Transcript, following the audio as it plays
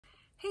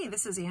Hey,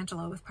 this is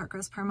Angela with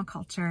Parkrose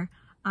Permaculture.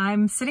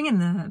 I'm sitting in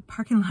the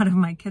parking lot of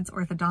my kid's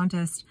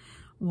orthodontist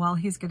while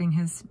he's getting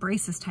his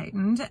braces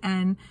tightened,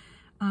 and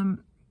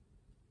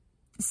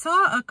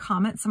saw a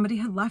comment somebody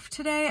had left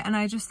today, and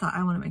I just thought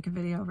I want to make a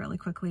video really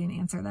quickly and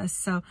answer this.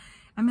 So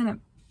I'm in a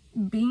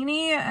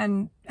beanie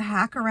and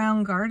hack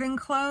around garden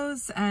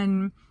clothes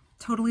and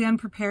totally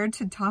unprepared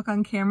to talk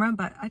on camera,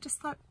 but I just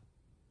thought,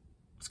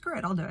 screw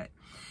it, I'll do it.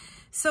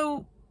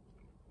 So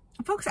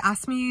folks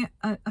ask me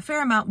a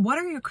fair amount, what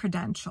are your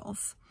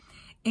credentials?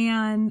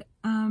 And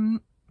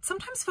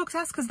sometimes folks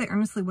ask because they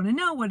earnestly want to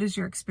know, what is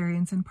your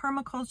experience in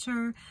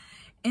permaculture?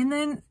 And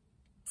then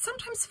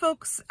sometimes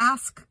folks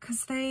ask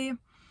because they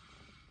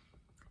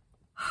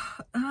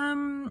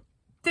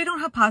don't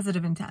have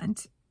positive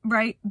intent,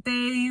 right?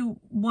 They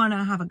want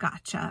to have a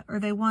gotcha, or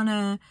they want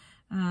to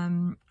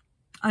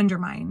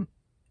undermine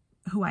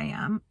who I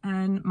am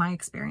and my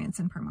experience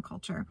in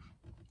permaculture.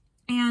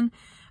 And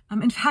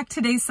in fact,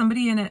 today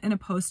somebody in a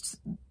post,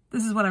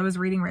 this is what I was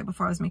reading right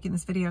before I was making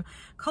this video,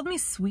 called me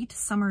sweet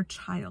summer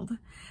child.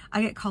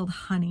 I get called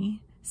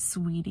honey,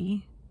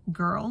 sweetie,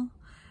 girl.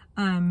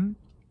 I'm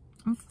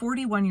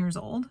 41 years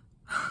old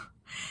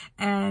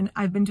and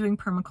I've been doing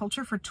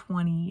permaculture for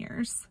 20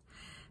 years.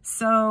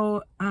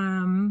 So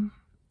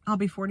I'll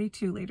be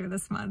 42 later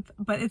this month,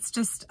 but it's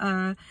just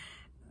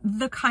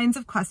the kinds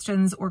of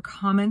questions or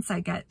comments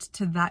I get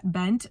to that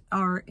bent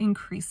are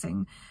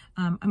increasing.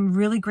 I'm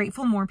really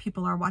grateful more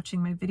people are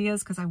watching my videos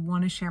because I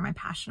want to share my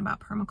passion about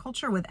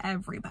permaculture with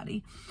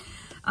everybody.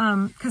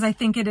 Because I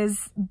think it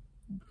is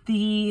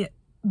the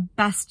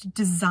best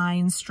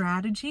design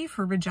strategy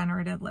for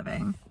regenerative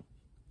living.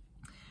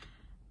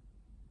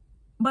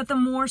 But the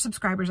more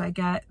subscribers I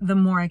get, the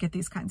more I get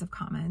these kinds of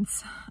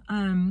comments.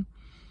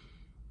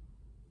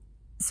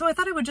 So I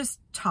thought I would just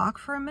talk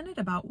for a minute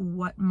about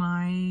what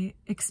my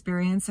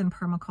experience in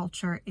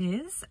permaculture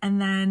is, and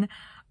then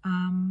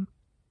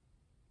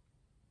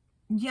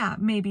yeah,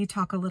 maybe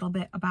talk a little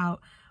bit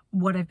about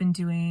what I've been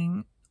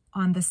doing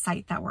on the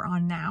site that we're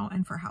on now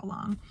and for how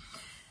long.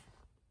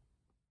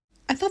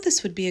 I thought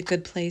this would be a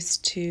good place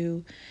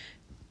to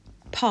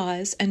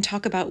pause and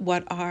talk about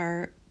what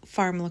our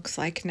farm looks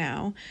like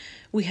now.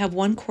 We have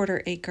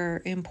 1/4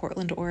 acre in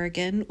Portland,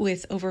 Oregon,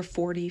 with over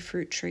 40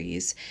 fruit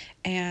trees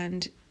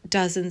and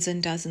dozens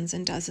and dozens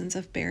and dozens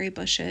of berry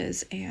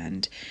bushes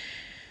and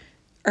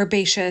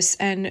herbaceous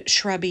and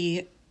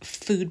shrubby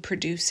food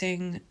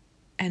producing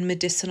and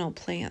medicinal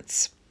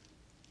plants.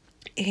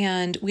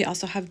 And we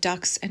also have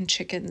ducks and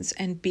chickens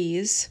and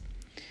bees.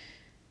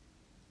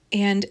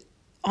 And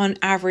on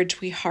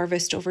average, we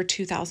harvest over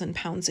 2,000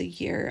 pounds a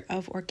year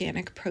of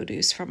organic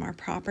produce from our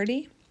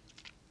property,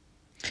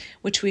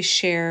 which we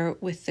share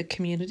with the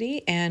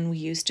community and we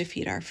use to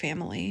feed our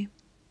family.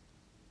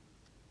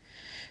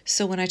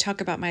 So when I talk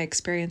about my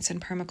experience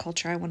in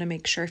permaculture, I want to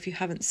make sure if you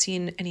haven't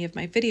seen any of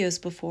my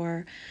videos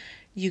before,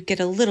 you get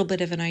a little bit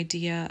of an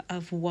idea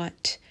of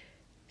what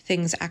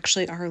things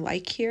actually are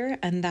like here,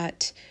 and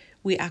that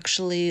we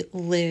actually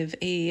live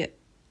a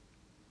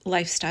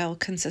lifestyle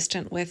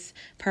consistent with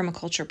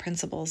permaculture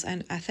principles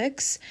and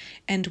ethics,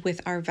 and with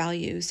our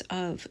values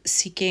of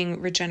seeking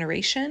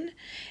regeneration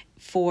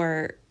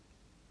for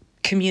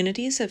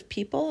communities of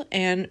people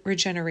and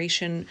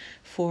regeneration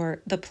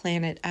for the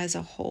planet as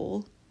a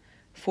whole,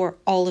 for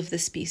all of the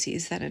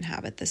species that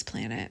inhabit this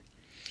planet.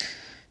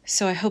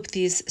 So I hope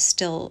these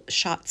still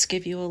shots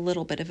give you a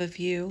little bit of a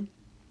view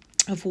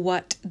of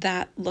what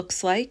that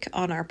looks like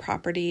on our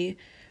property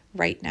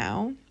right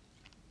now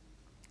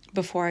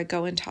before I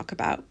go and talk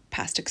about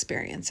past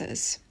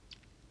experiences.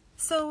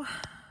 So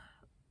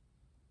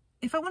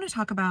if I want to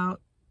talk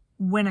about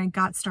when I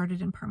got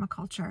started in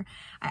permaculture,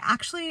 I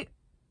actually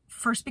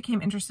first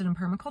became interested in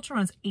permaculture when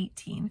I was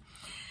 18.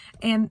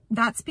 And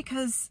that's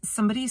because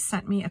somebody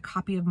sent me a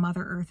copy of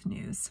Mother Earth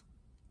News.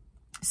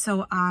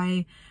 So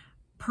I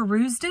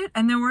perused it,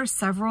 and there were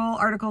several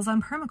articles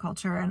on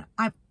permaculture, and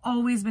I've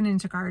always been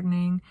into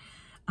gardening.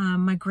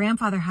 My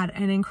grandfather had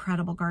an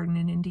incredible garden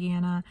in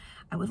Indiana.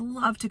 I would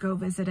love to go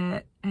visit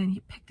it, and he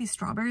picked these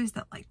strawberries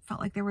that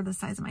felt like they were the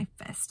size of my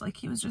fist. Like,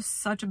 he was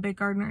just such a big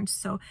gardener and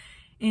so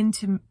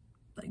into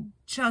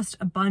just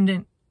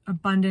abundant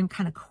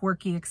kind of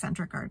quirky,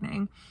 eccentric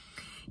gardening.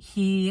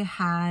 He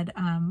had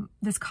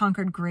this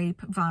Concord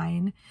grape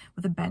vine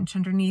with a bench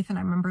underneath, and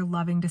I remember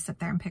loving to sit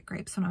there and pick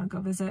grapes when I would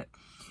go visit.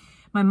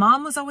 My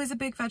mom was always a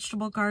big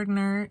vegetable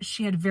gardener.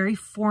 She had very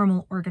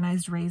formal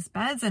organized raised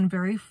beds and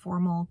very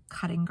formal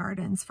cutting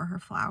gardens for her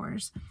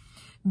flowers.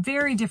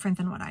 Very different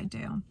than what I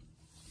do.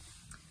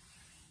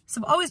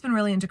 So I've always been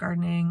really into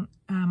gardening.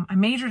 I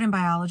majored in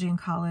biology in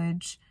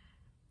college.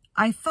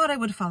 I thought I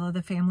would follow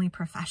the family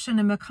profession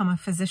and become a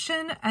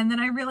physician. And then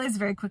I realized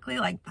very quickly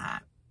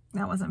that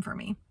wasn't for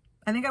me.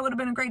 I think I would have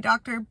been a great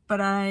doctor,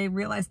 but I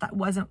realized that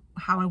wasn't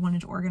how I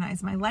wanted to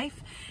organize my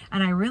life.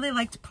 And I really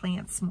liked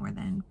plants more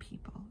than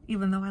people,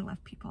 even though I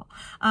love people.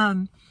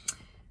 And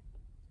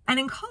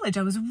in college,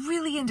 I was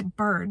really into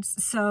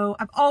birds. So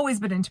I've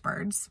always been into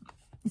birds.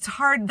 It's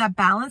hard, that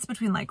balance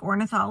between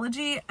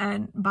ornithology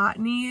and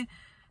botany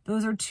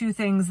Those are two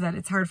things that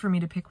it's hard for me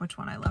to pick which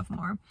one I love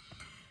more.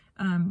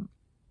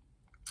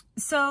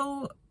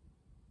 So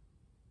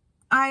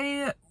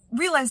I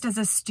realized as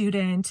a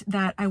student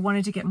that I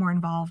wanted to get more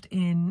involved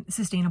in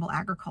sustainable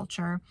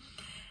agriculture.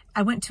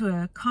 I went to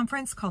a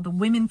conference called the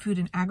Women, Food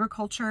and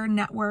Agriculture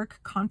Network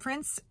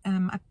Conference.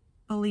 I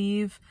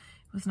believe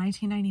it was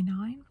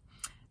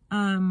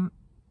 1999.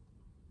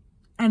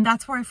 And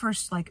that's where I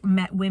first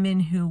met women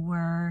who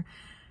were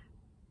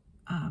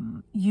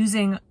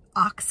using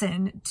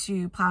oxen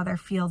to plow their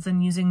fields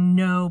and using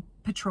no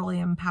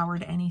petroleum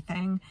powered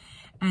anything,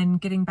 and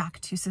getting back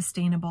to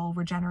sustainable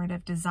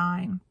regenerative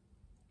design.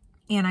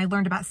 And I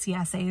learned about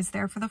CSAs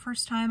there for the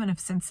first time, and have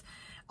since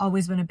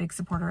always been a big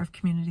supporter of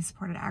community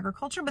supported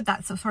agriculture, but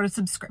that sort of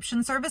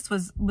subscription service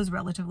was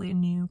relatively a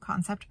new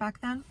concept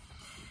back then.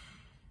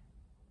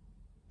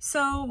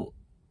 So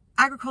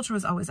agriculture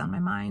was always on my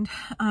mind.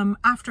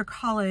 After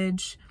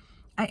college,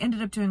 I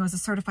ended up I was a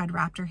certified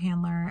raptor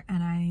handler,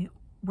 and I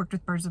worked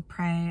with birds of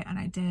prey, and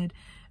I did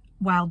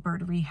wild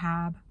bird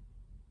rehab.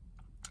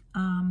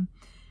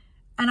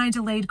 And I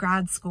delayed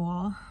grad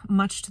school,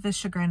 much to the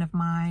chagrin of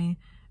my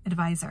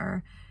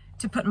advisor,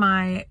 to put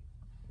my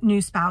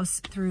new spouse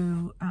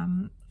through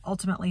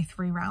ultimately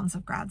 3 rounds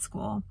of grad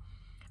school.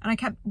 And I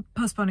kept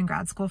postponing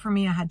grad school. For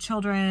me, I had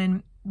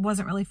children. It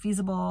wasn't really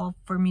feasible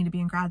for me to be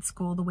in grad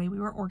school the way we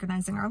were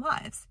organizing our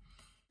lives.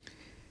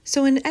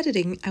 So in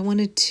editing, I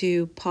wanted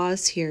to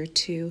pause here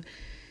to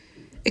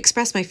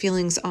express my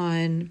feelings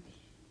on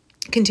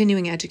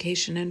continuing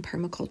education in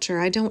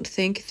permaculture. I don't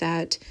think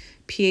that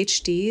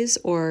PhDs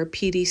or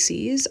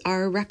PDCs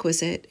are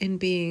requisite in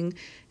being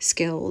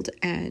skilled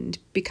and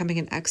becoming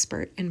an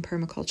expert in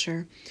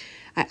permaculture.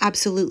 I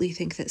absolutely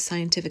think that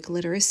scientific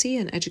literacy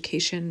and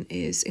education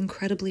is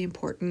incredibly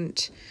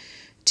important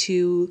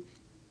to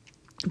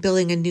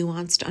building a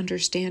nuanced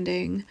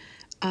understanding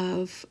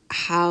of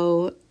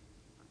how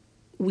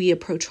we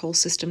approach whole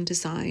system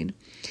design.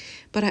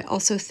 But I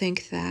also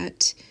think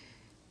that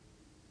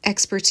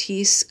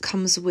expertise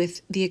comes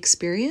with the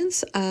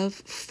experience of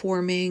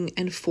forming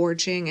and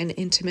forging an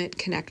intimate,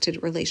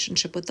 connected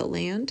relationship with the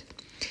land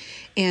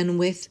and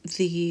with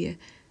the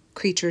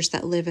creatures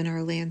that live in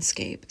our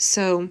landscape.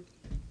 So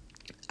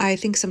I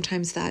think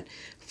sometimes that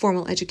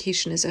formal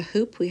education is a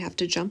hoop we have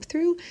to jump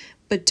through,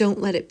 but don't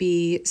let it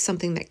be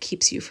something that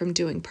keeps you from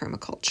doing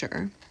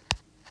permaculture.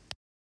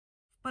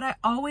 But I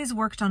always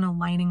worked on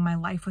aligning my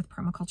life with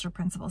permaculture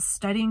principles,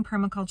 studying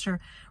permaculture,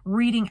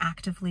 reading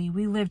actively.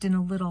 We lived in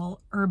a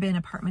little urban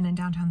apartment in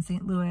downtown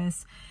St.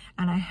 Louis,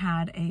 and I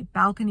had a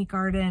balcony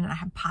garden, and I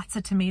had pots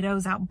of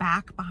tomatoes out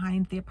back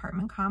behind the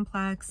apartment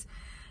complex.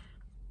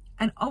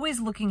 And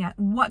always looking at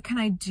what can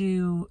I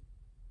do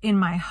in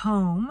my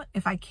home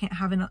if I can't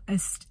have an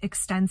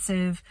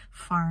extensive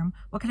farm?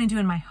 What can I do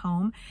in my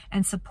home?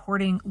 And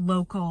supporting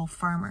local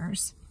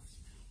farmers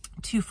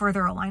to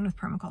further align with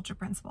permaculture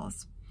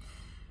principles.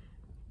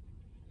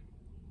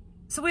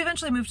 So we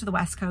eventually moved to the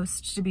West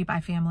Coast to be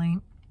by family,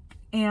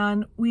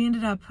 and we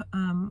ended up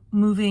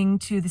moving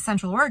to the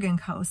Central Oregon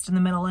coast in the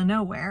middle of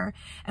nowhere.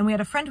 And we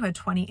had a friend who had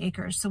 20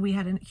 acres. So we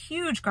had a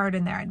huge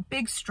garden there. I had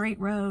big straight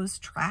rows,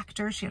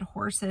 tractors, she had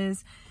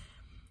horses.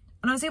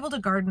 And I was able to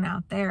garden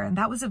out there. And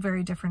that was a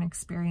very different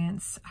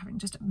experience, having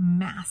just a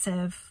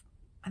massive,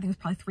 I think it was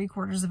probably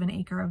 3/4 of an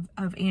acre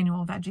of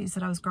annual veggies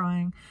that I was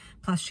growing.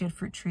 Plus she had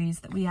fruit trees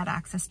that we had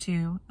access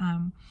to.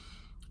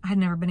 I had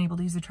never been able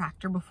to use a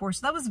tractor before,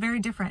 so that was very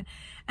different.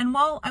 And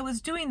while I was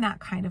doing that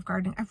kind of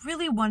gardening, I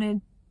really wanted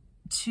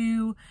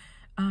to,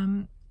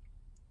 I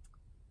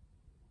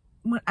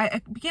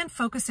began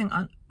focusing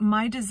on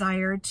my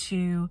desire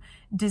to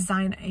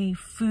design a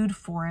food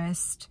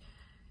forest,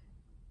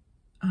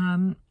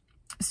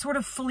 sort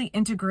of fully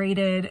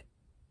integrated,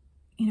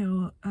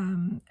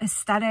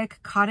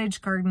 aesthetic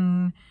cottage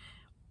garden,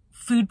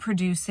 food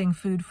producing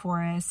food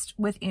forest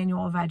with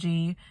annual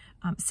veggie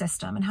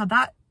system, and how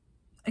that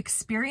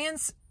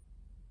experience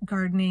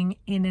gardening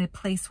in a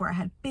place where I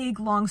had big,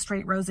 long,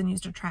 straight rows and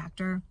used a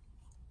tractor,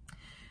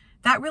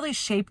 that really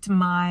shaped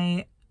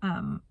my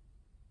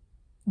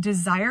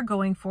desire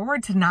going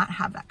forward to not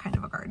have that kind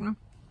of a garden.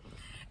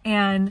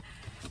 And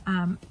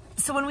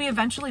so when we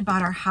eventually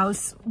bought our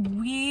house,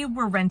 we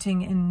were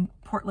renting in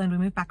Portland. We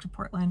moved back to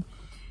Portland,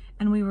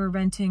 and we were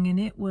renting, and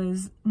it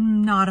was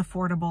not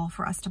affordable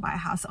for us to buy a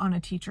house on a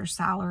teacher's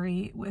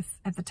salary.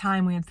 At the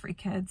time, we had 3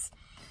 kids.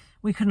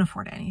 We couldn't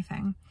afford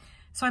anything.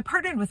 So I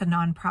partnered with a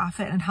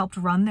nonprofit and helped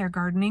run their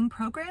gardening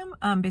program,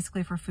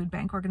 basically for a food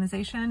bank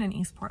organization in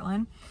East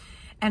Portland,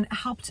 and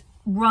helped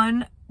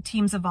run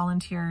teams of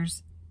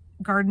volunteers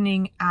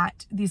gardening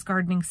at these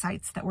gardening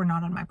sites that were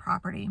not on my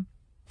property.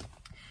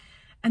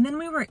 And then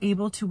we were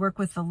able to work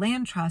with the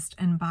land trust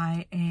and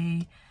buy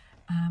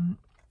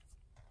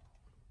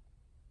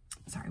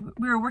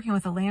we were working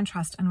with a land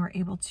trust and were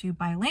able to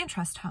buy a land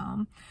trust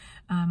home,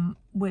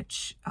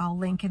 which I'll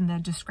link in the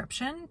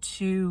description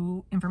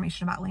to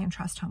information about land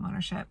trust home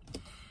ownership.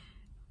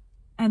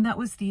 And that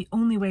was the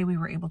only way we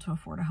were able to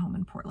afford a home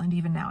in Portland.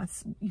 Even now,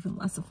 it's even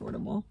less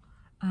affordable.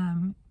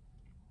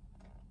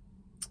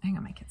 Hang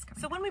on, my kid's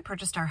coming. So when we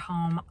purchased our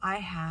home, I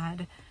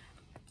had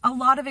a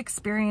lot of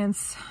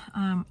experience.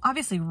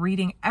 Obviously,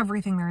 reading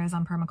everything there is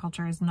on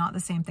permaculture is not the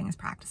same thing as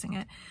practicing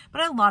it, but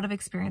I had a lot of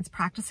experience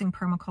practicing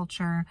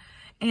permaculture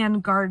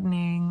and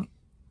gardening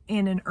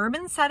in an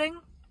urban setting,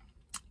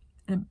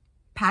 in a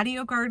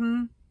patio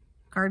garden,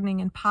 gardening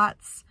in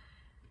pots,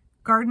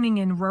 gardening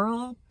in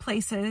rural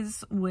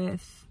places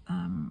with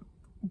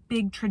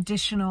big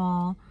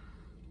traditional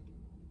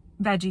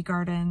veggie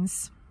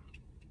gardens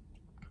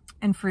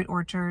and fruit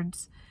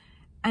orchards,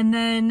 and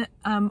then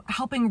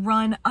helping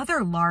run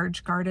other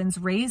large gardens,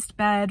 raised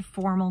bed,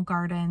 formal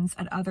gardens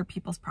at other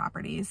people's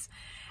properties.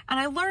 And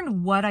I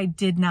learned what I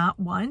did not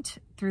want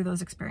through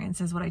those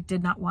experiences, what I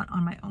did not want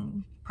on my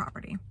own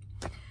property.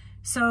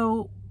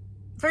 So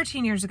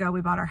 13 years ago,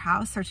 we bought our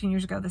house, 13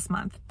 years ago this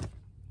month.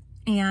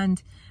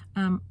 And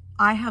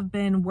I have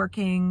been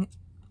working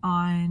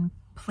on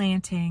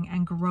planting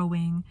and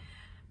growing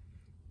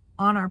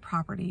on our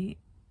property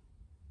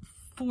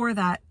for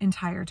that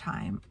entire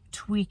time,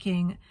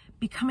 tweaking,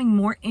 becoming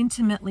more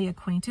intimately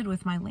acquainted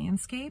with my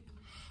landscape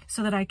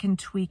so that I can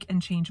tweak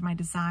and change my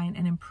design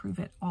and improve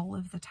it all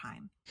of the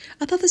time.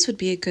 I thought this would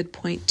be a good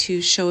point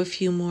to show a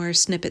few more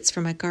snippets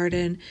from my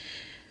garden,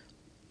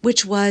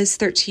 which was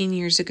 13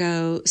 years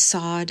ago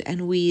sod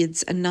and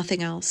weeds and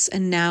nothing else,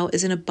 and now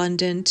is an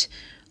abundant,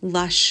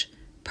 lush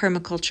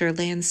permaculture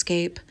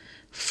landscape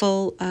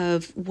full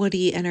of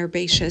woody and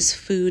herbaceous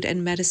food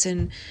and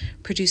medicine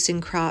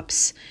producing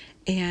crops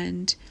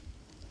and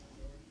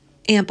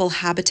ample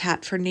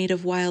habitat for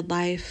native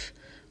wildlife,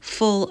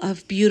 full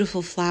of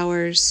beautiful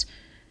flowers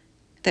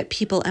that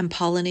people and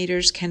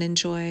pollinators can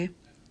enjoy.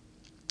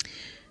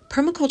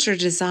 Permaculture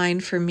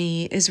design for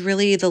me is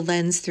really the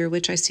lens through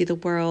which I see the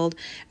world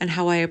and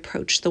how I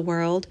approach the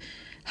world,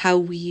 how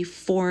we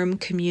form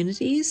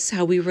communities,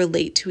 how we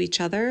relate to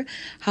each other,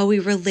 how we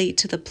relate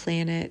to the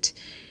planet.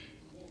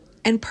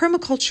 And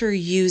permaculture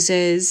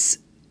uses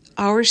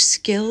our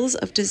skills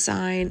of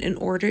design in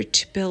order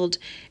to build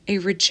a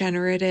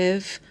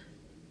regenerative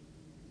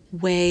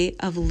way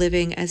of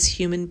living as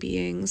human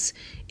beings,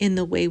 in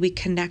the way we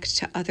connect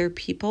to other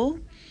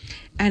people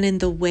and in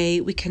the way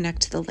we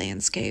connect to the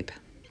landscape.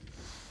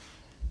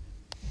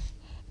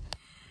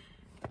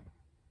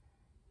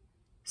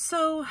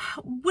 So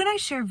when I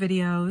share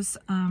videos,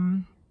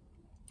 I'm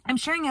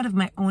sharing out of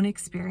my own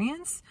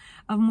experience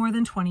of more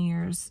than 20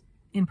 years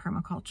in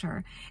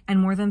permaculture and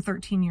more than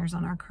 13 years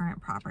on our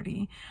current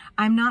property.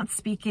 I'm not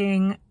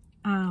speaking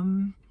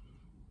on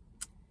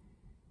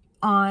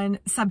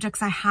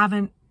subjects I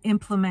haven't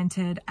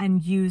implemented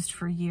and used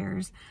for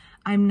years.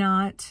 I'm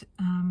not,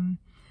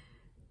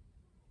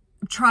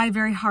 try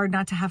very hard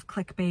not to have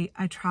clickbait.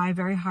 I try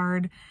very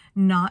hard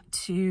not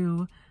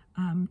to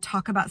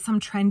talk about some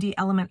trendy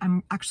element.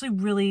 I'm actually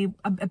really,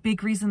 a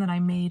big reason that I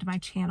made my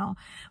channel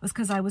was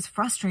because I was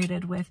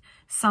frustrated with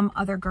some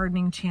other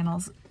gardening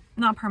channels,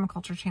 not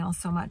permaculture channels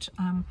so much.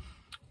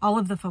 All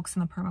of the folks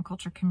in the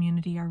permaculture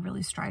community are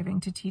really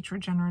striving to teach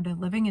regenerative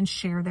living and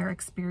share their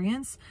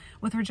experience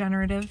with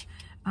regenerative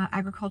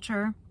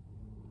agriculture.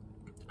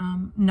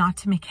 Not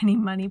to make any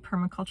money,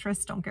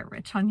 permaculturists don't get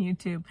rich on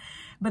YouTube,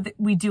 but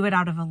we do it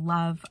out of a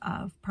love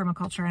of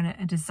permaculture and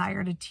a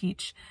desire to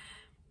teach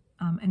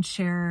and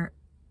share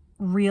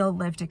real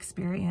lived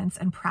experience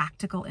and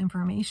practical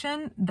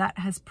information that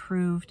has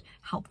proved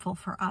helpful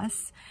for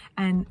us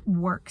and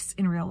works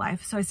in real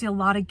life. So I see a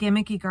lot of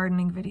gimmicky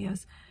gardening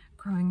videos,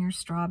 growing your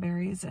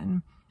strawberries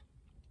and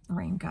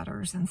rain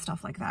gutters and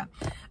stuff like that.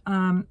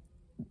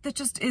 That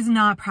just is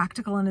not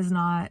practical and is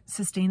not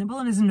sustainable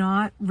and is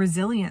not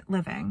resilient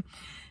living.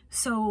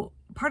 So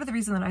part of the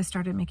reason that I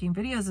started making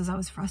videos is I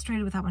was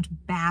frustrated with how much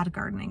bad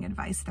gardening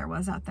advice there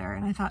was out there.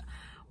 And I thought,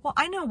 well,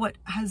 I know what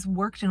has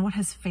worked and what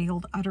has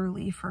failed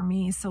utterly for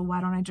me, so why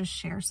don't I just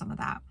share some of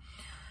that?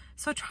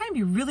 So I try and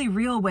be really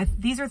real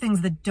with, these are things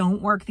that don't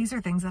work. These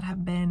are things that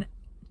have been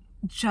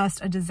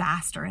just a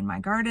disaster in my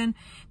garden.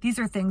 These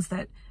are things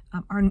that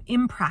are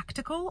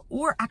impractical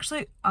or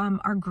actually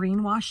are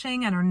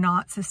greenwashing and are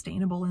not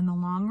sustainable in the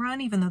long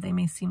run, even though they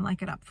may seem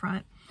like it up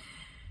front.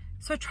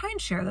 So I try and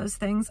share those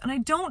things, and I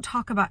don't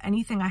talk about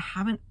anything I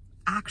haven't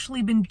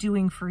actually been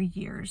doing for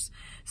years.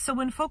 So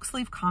when folks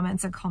leave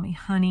comments and call me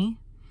honey,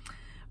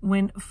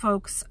 when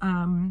folks,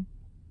 call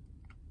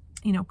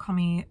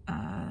me,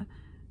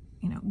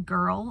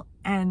 girl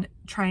and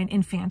try and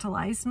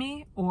infantilize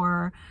me,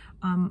 or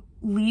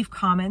leave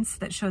comments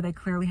that show they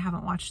clearly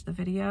haven't watched the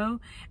video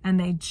and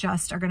they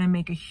just are going to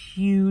make a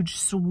huge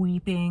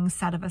sweeping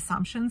set of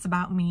assumptions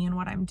about me and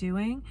what I'm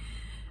doing.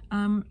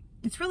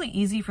 It's really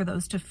easy for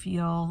those to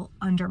feel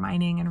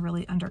undermining and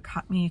really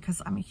undercut me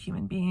because I'm a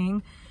human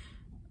being.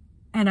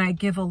 And I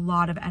give a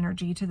lot of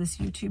energy to this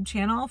YouTube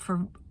channel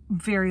for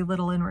very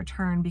little in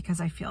return,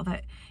 because I feel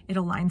that it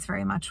aligns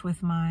very much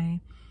with my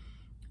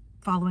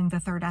following the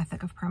third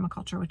ethic of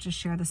permaculture, which is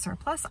share the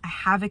surplus. I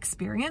have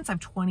experience. I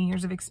have 20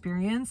 years of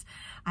experience.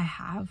 I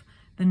have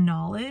the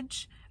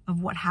knowledge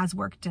of what has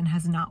worked and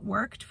has not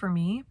worked for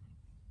me.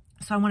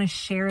 So I want to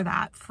share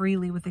that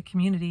freely with the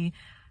community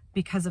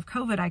because of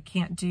COVID, I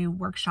can't do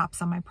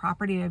workshops on my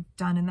property. I've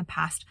done in the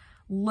past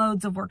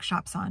loads of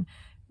workshops on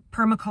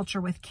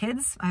permaculture with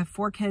kids. I have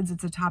 4 kids.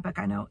 It's a topic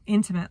I know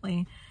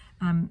intimately.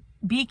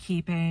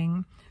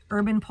 Beekeeping,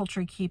 urban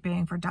poultry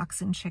keeping for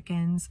ducks and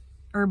chickens,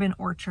 urban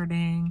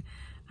orcharding,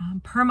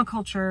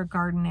 permaculture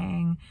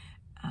gardening,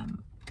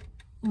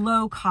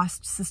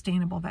 low-cost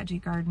sustainable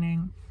veggie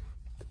gardening.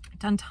 I've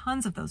done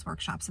tons of those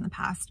workshops in the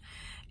past,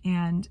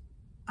 and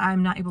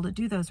I'm not able to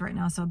do those right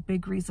now. So a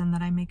big reason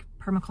that I make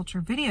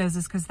permaculture videos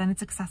is because then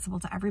it's accessible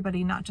to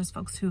everybody, not just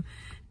folks who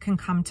can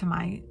come to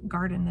my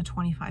garden, the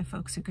 25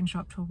 folks who can show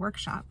up to a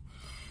workshop.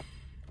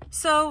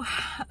 So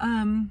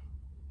I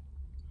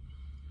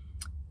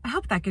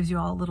hope that gives you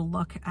all a little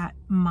look at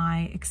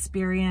my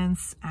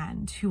experience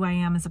and who I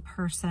am as a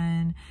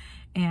person.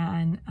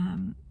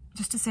 And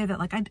just to say that,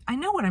 like, I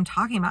know what I'm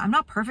talking about. I'm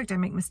not perfect. I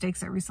make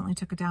mistakes. I recently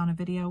took down a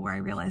video where I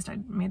realized I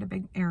made a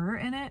big error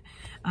in it.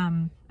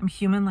 I'm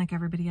human like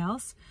everybody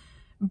else,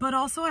 but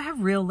also I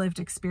have real lived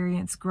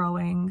experience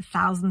growing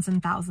thousands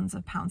and thousands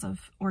of pounds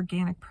of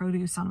organic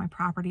produce on my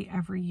property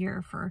every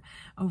year for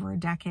over a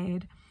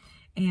decade.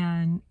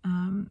 And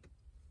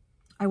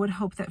I would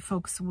hope that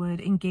folks would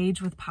engage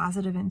with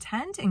positive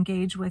intent,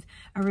 engage with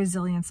a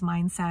resilience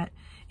mindset,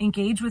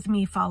 engage with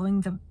me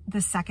following the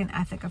second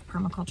ethic of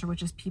permaculture,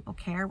 which is people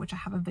care, which I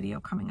have a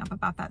video coming up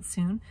about that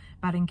soon,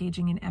 about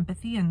engaging in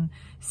empathy and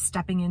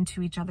stepping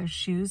into each other's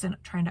shoes and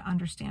trying to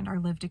understand our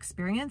lived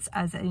experience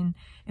as an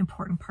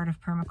important part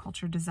of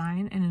permaculture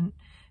design and a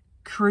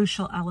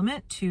crucial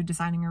element to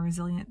designing a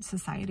resilient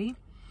society.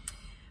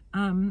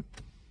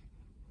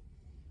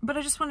 But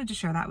I just wanted to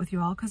share that with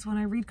you all, because when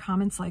I read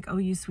comments like, oh,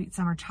 you sweet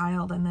summer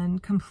child, and then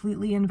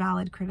completely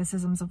invalid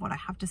criticisms of what I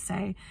have to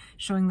say,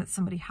 showing that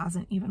somebody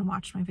hasn't even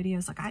watched my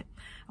videos, like I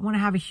want to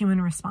have a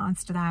human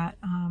response to that.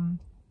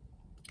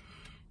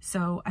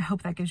 So I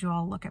hope that gives you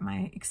all a look at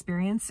my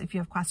experience. If you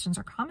have questions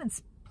or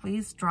comments,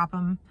 please drop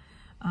them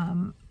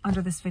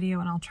under this video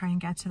and I'll try and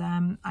get to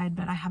them. I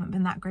admit I haven't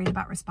been that great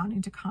about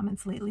responding to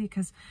comments lately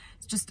because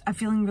it's just, I'm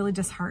feeling really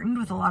disheartened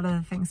with a lot of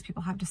the things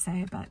people have to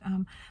say, but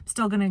I'm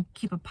still going to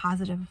keep a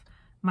positive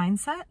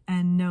mindset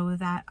and know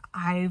that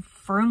I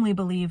firmly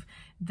believe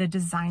the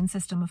design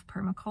system of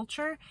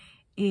permaculture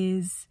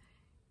is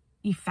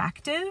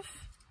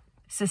effective,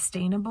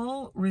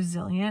 sustainable,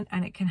 resilient,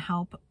 and it can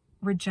help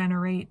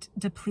regenerate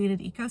depleted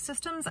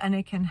ecosystems, and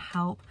it can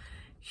help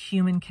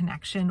human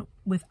connection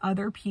with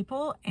other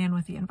people and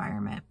with the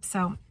environment. So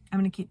I'm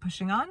going to keep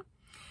pushing on.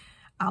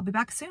 I'll be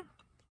back soon.